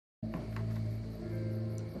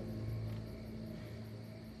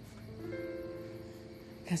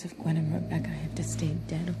because of Gwen and Rebecca, I have to stay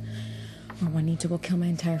dead, or Juanita will kill my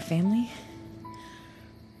entire family.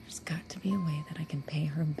 There's got to be a way that I can pay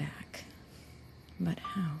her back. But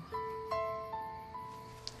how?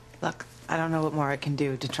 Look, I don't know what more I can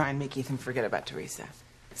do to try and make Ethan forget about Teresa.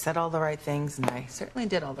 I said all the right things, and I certainly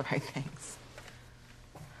did all the right things.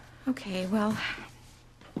 Okay, well,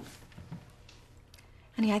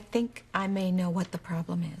 honey, I think I may know what the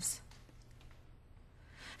problem is.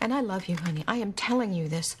 And I love you, honey. I am telling you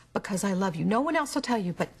this because I love you. No one else will tell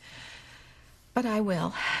you, but I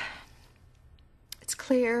will. It's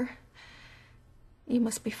clear you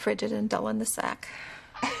must be frigid and dull in the sack.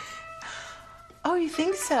 Oh, you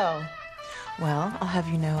think so? Well, I'll have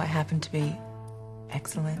you know I happen to be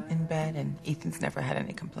excellent in bed, and Ethan's never had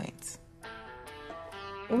any complaints.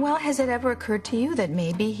 Well, has it ever occurred to you that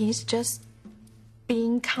maybe he's just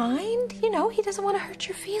being kind? You know, he doesn't want to hurt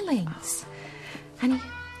your feelings. Honey,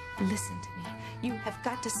 listen to me. You have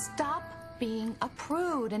got to stop being a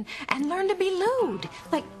prude and learn to be lewd.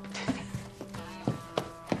 Like,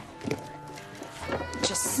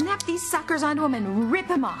 just snap these suckers onto him and rip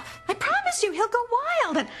him off. I promise you, he'll go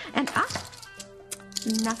wild. And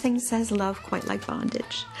nothing says love quite like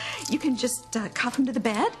bondage. You can just cuff him to the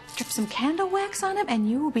bed, drip some candle wax on him, and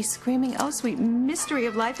you will be screaming, "Oh, sweet mystery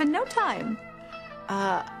of life," in no time.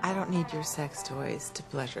 I don't need your sex toys to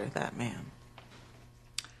pleasure that man.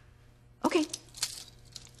 Okay,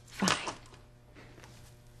 fine.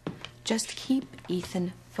 Just keep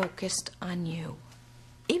Ethan focused on you.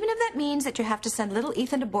 Even if that means that you have to send little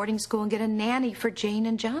Ethan to boarding school and get a nanny for Jane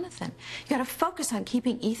and Jonathan. You gotta focus on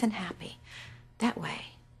keeping Ethan happy. That way,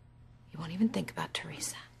 you won't even think about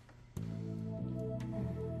Teresa.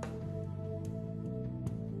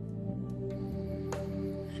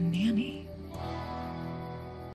 A nanny?